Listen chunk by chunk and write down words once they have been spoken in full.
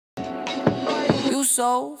You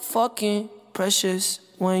so fucking precious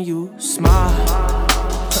when you smile.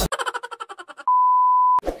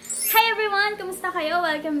 Hi everyone! Kumusta kayo?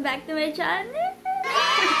 Welcome back to my channel!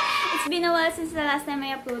 It's been a while since the last time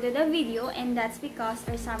I uploaded a video, and that's because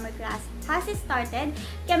our summer class has started.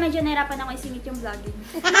 Kaya medyo nahirapan ako isingit yung vlogging.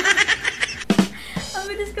 Ang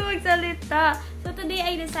bilis ko magsalita. So today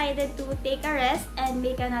I decided to take a rest and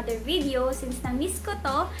make another video since na-miss ko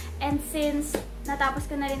to, and since natapos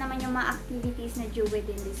ko na rin naman yung mga activities na due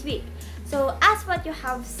within this week. So as what you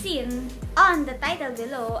have seen on the title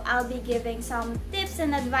below, I'll be giving some tips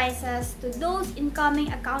and advices to those incoming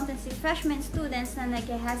accountancy freshman students na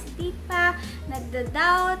nag-hesitate pa,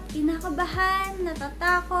 nagda-doubt, kinakabahan,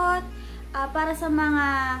 natatakot, para sa mga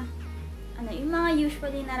yung mga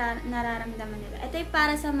usually nararamdaman nila. Ito ay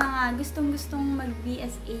para sa mga gustong-gustong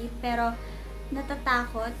mag-BSA pero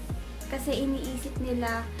natatakot kasi iniisip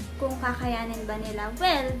nila kung kakayanin ba nila.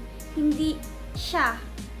 Well, hindi siya,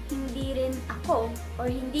 hindi rin ako, or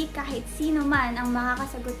hindi kahit sino man ang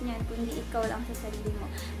makakasagot niyan kundi ikaw lang sa sarili mo.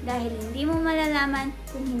 Dahil hindi mo malalaman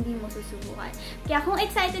kung hindi mo susubukan. Kaya kung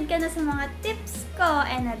excited ka na sa mga tips ko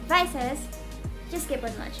and advices, just keep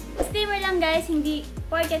on watching. Disclaimer lang guys, hindi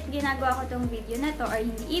porket ginagawa ko tong video na to, or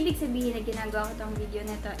hindi ibig sabihin na ginagawa ko tong video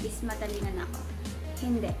na to is matalinan ako.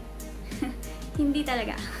 Hindi. Hindi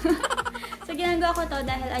talaga. So ginagawa ko to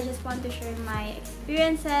dahil I just want to share my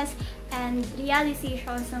experiences and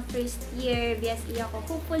realizations ng first year BSE ako.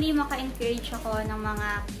 Hopefully maka-encourage ako ng mga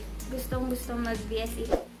gustong-gustong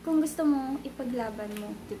mag-BSE. Kung gusto mo, ipaglaban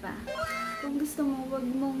mo, diba? Kung gusto mo, wag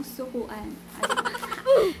mong sukuan.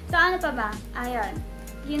 So, ano pa ba? Ayun.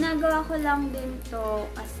 Ginagawa ko lang din to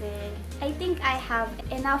kasi I think I have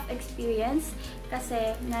enough experience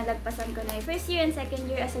kasi nalagpasan ko na yung first year and second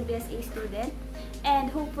year as a BSA student. And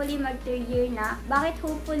hopefully, mag-third year na. Bakit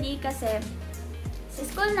hopefully? Kasi sa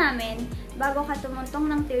school namin, bago ka tumuntong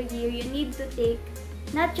ng third year, you need to take,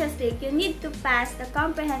 not just take, you need to pass the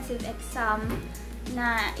comprehensive exam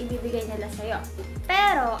na ibibigay nila sa'yo.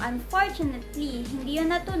 Pero, unfortunately, hindi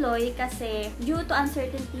yun natuloy kasi due to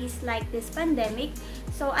uncertainties like this pandemic.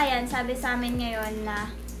 So, ayan, sabi sa amin ngayon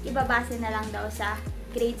na ibabase na lang daw sa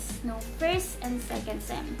grades no first and second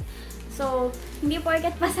sem. So, hindi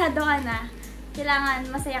porket pasado ka na, kailangan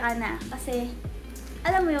masaya ka na. Kasi,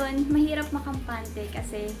 alam mo yun, mahirap makampante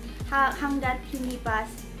kasi hanggat hindi pa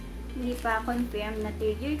confirm na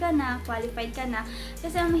third year ka na, qualified ka na.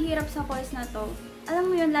 Kasi ang mahirap sa course na to, alam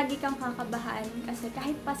mo yun, lagi kang kakabahan kasi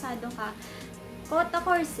kahit pasado ka, quota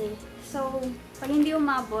course eh. So, pag hindi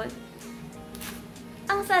umabot,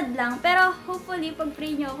 ang sad lang. Pero hopefully,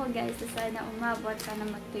 pag-pray nyo ako guys, sana umabot ka na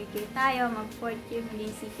mag-third year tayo, mag-fourth year,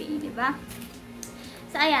 maging CPE, diba?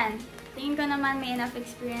 So, ayan. Tingin ko naman may enough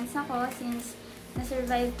experience ako since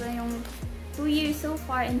na-survive ko yung 2 years so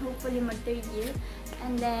far and hopefully mag-third year.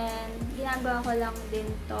 And then, ginagawa ko lang din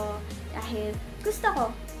to dahil gusto ko.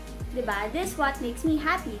 Diba? This what makes me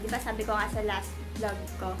happy. Diba? Sabi ko nga sa last vlog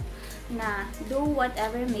ko na do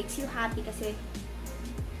whatever makes you happy kasi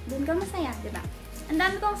dun ka masaya. Diba? Ang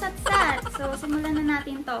dami kong sat-sat. So, simulan na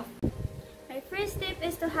natin to. My first tip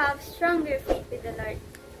is to have stronger faith with the Lord.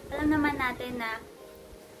 Alam naman natin na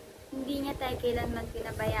hindi niya tayo kailanman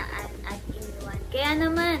pinabayaan at iniwan. Kaya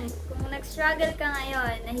naman, kung nag-struggle ka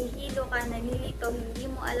ngayon, nahihilo ka, naglilito, hindi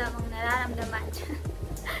mo alam ang nararamdaman.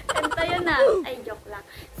 Kanta yun na. Ay, joke lang.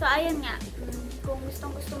 So, ayun nga. Kung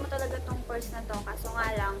gustong-gusto mo talaga tong course na to, kaso nga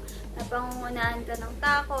lang, napangungunahan ka ng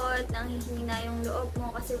takot, nanghihina yung loob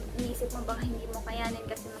mo kasi iniisip mo baka hindi mo kayanin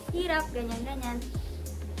kasi mahirap, ganyan-ganyan.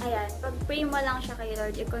 Ayan, pag-pray mo lang siya kay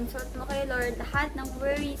Lord, i-consult mo kay Lord, lahat ng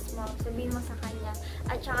worries mo, sabihin mo sa Kanya,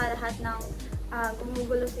 at saka lahat ng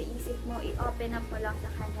gumugulo sa isip mo, i-open up mo lang sa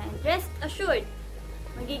Kanya. And rest assured,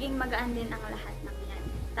 magiging magaan din ang lahat ng yan.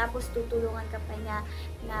 Tapos tutulungan ka pa niya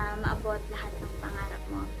na maabot lahat ng pangarap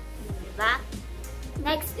mo. Diba?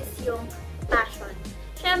 Next is yung passion.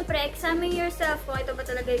 Siyempre, examine yourself kung ito ba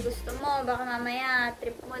talaga yung gusto mo. Baka mamaya,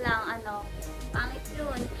 trip mo lang, pangit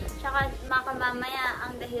yun. Tsaka, baka mamaya,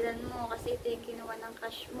 ang dahilan mo, kasi ito yung kinuha ng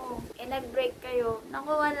crush mo. Eh, nag-break kayo.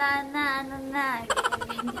 Naku, wala na, ganyan.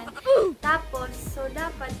 Tapos, so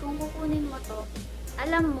dapat, kung kukunin mo to,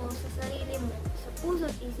 alam mo, sa sarili mo, sa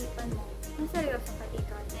puso't isipan mo, na seryoso ka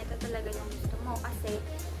dito. Ito talaga yung gusto mo. Kasi,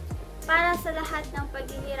 para sa lahat ng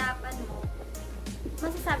paghihirapan mo,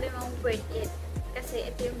 masasabi mong worth it. Kasi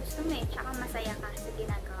ito yung gusto mo eh. Tsaka masaya ka sa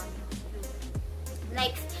ginagawa mo.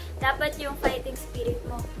 Next, dapat yung fighting spirit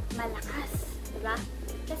mo malakas. Diba?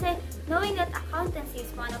 Kasi knowing that accountancy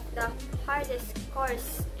is one of the hardest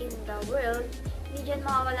course in the world, hindi dyan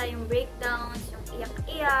mawawala yung breakdowns, yung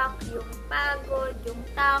iyak-iyak, yung pagod, yung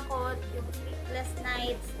takot, yung sleepless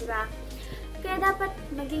nights, diba? Kaya dapat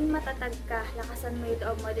maging matatag ka, lakasan mo yung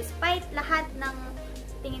loob mo. Despite lahat ng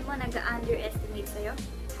tingin mo nag-underestimate sa'yo,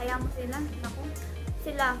 hayaan mo sila, naku,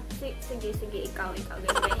 sila, sige, ikaw,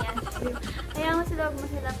 ganyan. Hayaan mo sila, huwag mo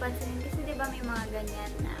sila pansinin. Kasi diba may mga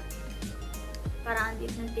ganyan na parang andit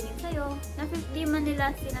ng tingin sa'yo, di man nila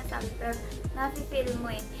sinasabi, pero nafe-feel mo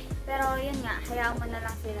eh. Pero yun nga, hayaan mo na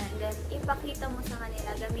lang sila. And then, ipakita mo sa kanila,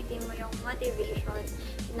 gamitin mo yung motivation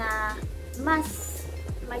na mas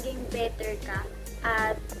maging better ka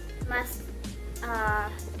at mas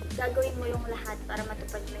gagawin mo yung lahat para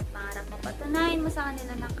matupad mo yung pangarap mo. Patunayan mo sa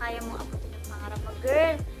kanila na kaya mong abutin yung pangarap mo.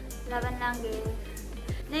 Girl, laban lang, girl.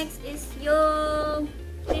 Next is yung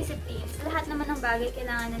discipline. Sa lahat naman ng bagay,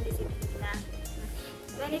 kailangan ng disiplina.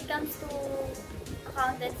 When it comes to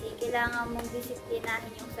accountancy, kailangan mong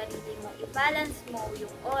disiplinahin yung sarili mo. I-balance mo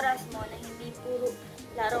yung oras mo na hindi puro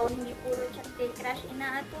laro, hindi puro chat kay crush,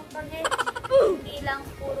 inaatupag eh. Hindi lang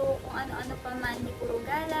puro kung ano-ano pa man, hindi puro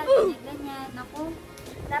gala, ganyan. Naku,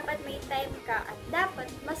 dapat may time ka at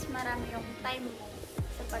dapat mas marami yung time mo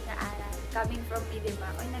sa pag-aaral. Coming from me, diba?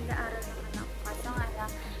 Oy, nag-aaral naman ako. Kaso nga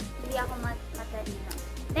lang, hindi ako matalino.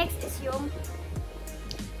 Next is yung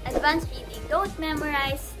advanced reading. Don't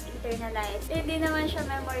memorize, internalize. Hindi naman siya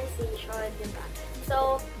memorization, diba?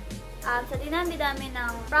 So, sa dinami-dami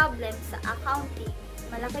ng problem sa accounting,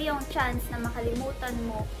 malaki yung chance na makalimutan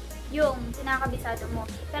mo yung kinakabisado mo.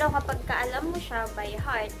 Pero kapag kaalam mo siya by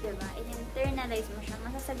heart, diba? In-internalize mo siya,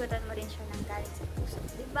 masasagutan mo rin siya ng galing sa puso.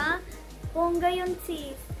 Diba? Bongga yun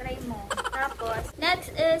sis. Try mo. Tapos,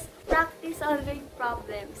 next is practice solving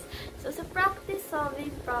problems. So, sa practice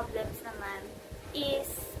solving problems naman is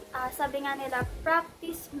sabi nga nila,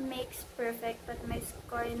 practice makes perfect, but my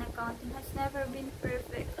score in accounting has never been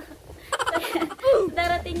perfect.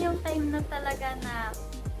 Darating yung time na talaga na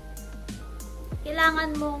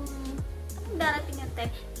kailangan mong, darating yung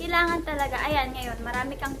time, kailangan talaga, ayan ngayon,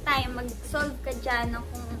 marami kang time, mag-solve ka dyan ng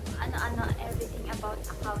kung ano-ano, everything about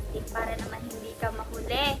accounting para naman hindi ka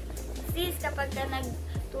mahuli. Sis, kapag ka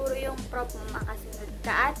nagturo yung prof mo, makasunod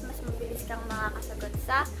ka at mas mabilis kang makakasagot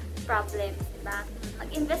sa problems, diba?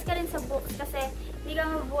 Mag-invest ka rin sa books kasi hindi ka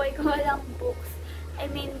mabuhay kung walang books. I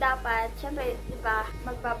mean, dapat, syempre, diba,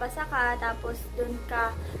 magbabasa ka, tapos dun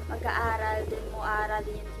ka mag-aaral, dun mo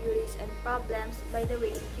aralin yung theories and problems. By the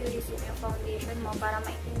way, theories yun yung foundation mo para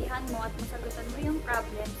maintindihan mo at masagutan mo yung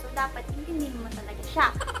problem. So, dapat intindihin mo talaga siya.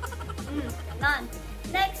 Ganon.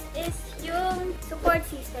 Next is yung support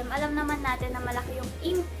system. Alam naman natin na malaki yung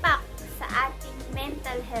impact sa ating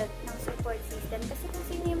mental health ng support system. Kasi kung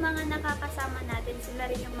sino yung mga nakakasama natin,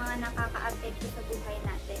 sila rin yung mga nakaka-apekto sa buhay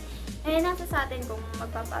natin. Eh, nasa sa atin kung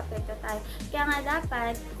magpapa-apekto tayo. Kaya nga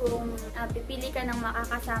dapat, kung pipili ka ng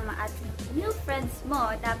makakasama at new friends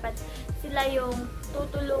mo, dapat sila yung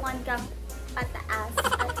tutulungan kang pataas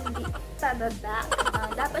at hindi pababa.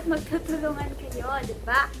 Dapat magtutulungan kayo,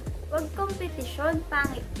 diba? Huwag kompetisyon,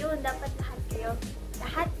 pangit yun. Dapat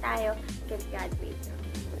lahat tayo can graduate.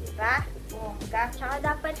 Diba? Bongga. Tsaka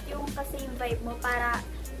dapat yung kasi yung vibe mo para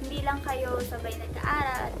hindi lang kayo sabay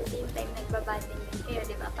nag-aaral at the same time nagbabanding din kayo,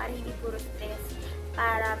 diba? Para hindi puro stress.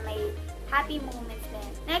 Para may happy moments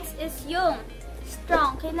din. Next is yung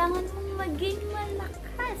strong. Kailangan mong maging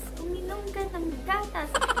malakas. Uminom ka ng gatas.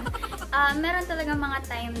 Meron talaga mga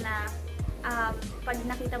time na pag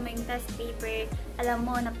nakita mo yung test paper, alam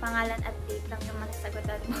mo na pangalan at date lang yung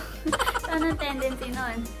masasagutan mo. So, anong tendency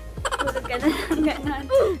nun? Tulog ka na lang ganon.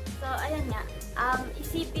 So, ayan nga.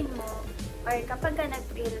 Isipin mo, or kapag ka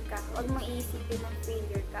nag-fail ka, huwag mong iisipin ng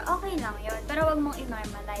failure ka. Okay lang yun. Pero huwag mong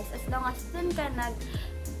i-normalize. As long as dun ka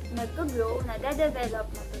nag-grow, nade-develop,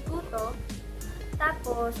 natututo,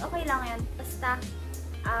 tapos, okay lang yun. Basta,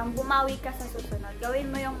 bumawi ka sa susunod. Gawin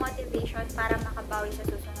mo yung motivation para makabawi sa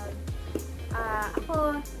susunod.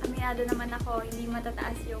 Ako, aminado naman ako, hindi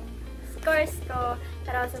matataas yung scores ko,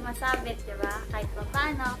 pero sumasabit, diba? Kahit pa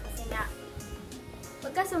paano, kasi nga,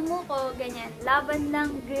 pagka sumuko, ganyan, laban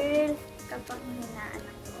lang, girl, kapag hinaan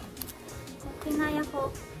ako. Kung kinaya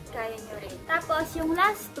ko, kaya nyo rin. Tapos, yung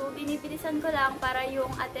last two, binibilisan ko lang para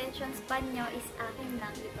yung attention span nyo is akin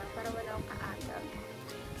lang, diba? Para walang kaagam.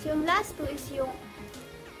 So, yung last two is yung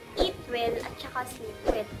eat well at saka sleep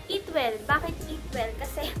well. Eat well. Bakit eat well?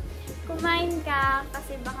 Kasi, kumain ka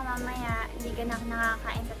kasi baka mamaya hindi ka na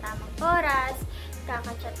nakakain sa tamang oras,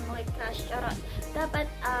 kakachat mo kay crush, charot.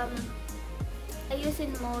 Dapat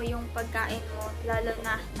ayusin mo yung pagkain mo, lalo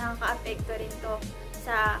na nakaka-apekto rin to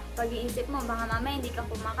sa pag-iisip mo. Baka mamaya hindi ka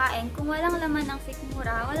kumakain. Kung walang laman ng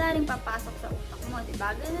sikmura, wala rin papasok sa utak mo,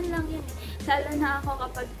 diba? Ganun lang yun eh. Lalo na ako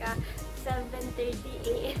kapag 7:30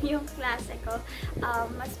 AM yung klase ko,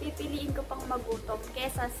 mas pipiliin ko pang magutom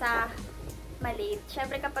kesa sa malate.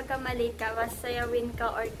 Syempre kapag ka malate ka, masayawin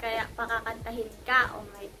ka or kaya pakakantahin ka. Oh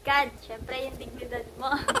my God! Syempre yung dignidad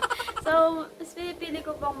mo. So, mas pinipili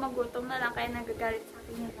ko pong magutom na lang kaya nagagalit sa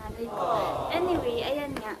akin yung nanay ko. Anyway,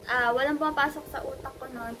 ayan nga. Walang pumapasok sa utak ko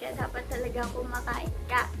noon kaya dapat talaga kumakain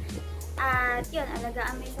ka. At yun,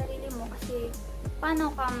 alagaan mo yung sarili mo kasi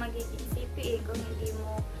paano ka magiging CPA kung hindi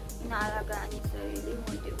mo inaalagaan yung sarili mo,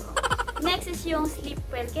 diba? Next is yung sleep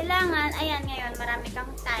well. Kailangan, ayan ngayon, marami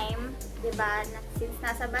kang time, diba? Since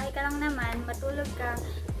nasa bahay ka lang naman, matulog ka,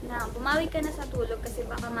 na bumawi ka na sa tulog kasi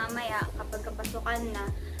baka mamaya kapag kapasukan na,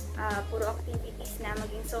 puro activities na,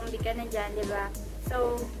 maging zombie ka na dyan, diba?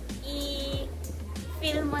 So,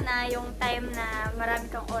 feel mo na yung time na marami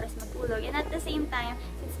kang oras matulog. And at the same time,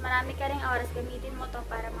 since marami ka ring oras, gamitin mo to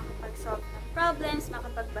para makapag-solve ng problems,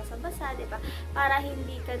 makapagbasa-basa, diba? Para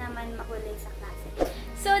hindi ka naman mahulay sa klase.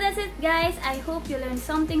 So that's it guys. I hope you learned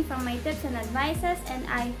something from my tips and advices and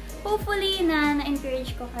I hopefully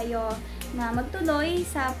na-encourage ko kayo na magtuloy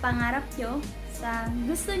sa pangarap nyo, sa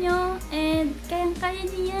gusto nyo, and kayang-kaya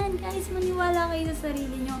nyo yan. Guys, maniwala kayo sa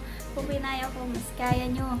sarili nyo. Kung pinaya ko, mas kaya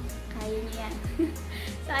nyo. Kaya nyo yan.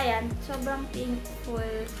 So ayan, sobrang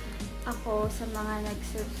thankful ako sa mga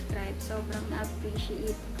nag-subscribe. Sobrang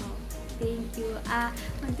na-appreciate ko. Thank you.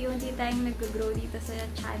 Unti-unti tayong nag-grow dito sa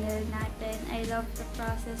channel natin. I love the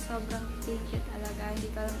process. Sobrang thank you talaga. Hindi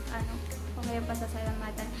ko alam kung kayo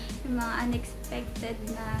pasasalamatan. Yung mga unexpected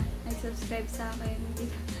na nag-subscribe sa akin.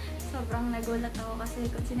 Sobrang nagulat ako kasi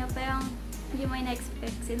kung sino pa yung hindi mo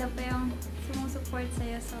na-expect. Sila pa yung sumusupport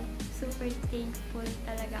sa'yo. So, super thankful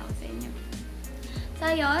talaga ako sa inyo. So,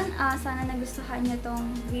 yun. Sana nagustuhan nyo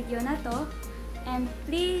tong video na to. And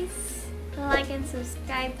please, like and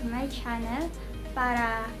subscribe to my channel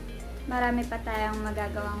para marami pa tayong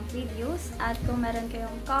magagawang videos. At kung meron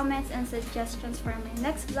kayong comments and suggestions for my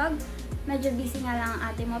next vlog, medyo busy nga lang ang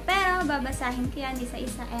ate mo. Pero babasahin ko yan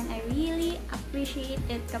isa-isa and I really appreciate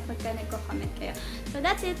it kapag ka nagko-comment kayo. So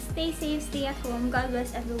that's it. Stay safe, stay at home. God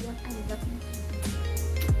bless everyone. I love you.